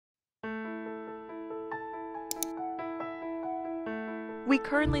We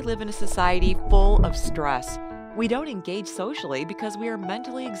currently live in a society full of stress. We don't engage socially because we are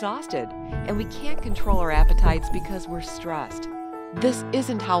mentally exhausted, and we can't control our appetites because we're stressed. This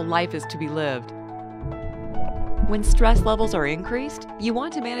isn't how life is to be lived. When stress levels are increased, you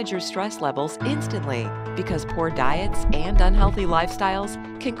want to manage your stress levels instantly because poor diets and unhealthy lifestyles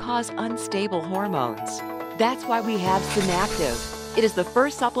can cause unstable hormones. That's why we have Synaptiv. It is the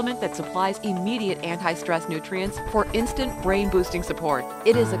first supplement that supplies immediate anti-stress nutrients for instant brain-boosting support.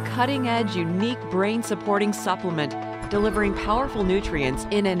 It is a cutting-edge, unique brain-supporting supplement, delivering powerful nutrients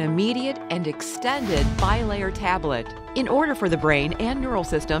in an immediate and extended bilayer tablet. In order for the brain and neural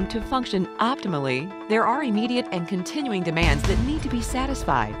system to function optimally, there are immediate and continuing demands that need to be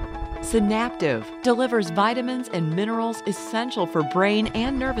satisfied. Synaptiv delivers vitamins and minerals essential for brain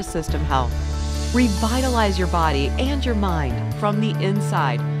and nervous system health. Revitalize your body and your mind from the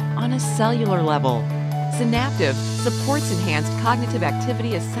inside on a cellular level. Synaptiv supports enhanced cognitive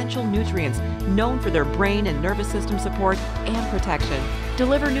activity essential nutrients known for their brain and nervous system support and protection.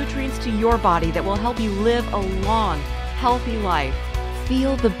 Deliver nutrients to your body that will help you live a long, healthy life.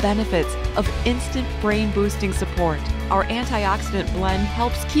 Feel the benefits of instant brain-boosting support. Our antioxidant blend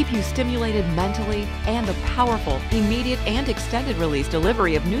helps keep you stimulated mentally, and the powerful, immediate, and extended-release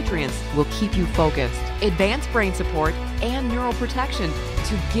delivery of nutrients will keep you focused. Advanced brain support and neural protection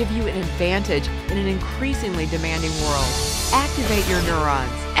to give you an advantage in an increasingly demanding world. Activate your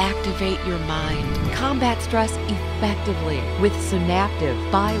neurons. Activate your mind. Combat stress effectively with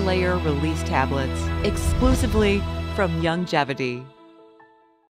Synaptiv bilayer release tablets, exclusively from Youngevity.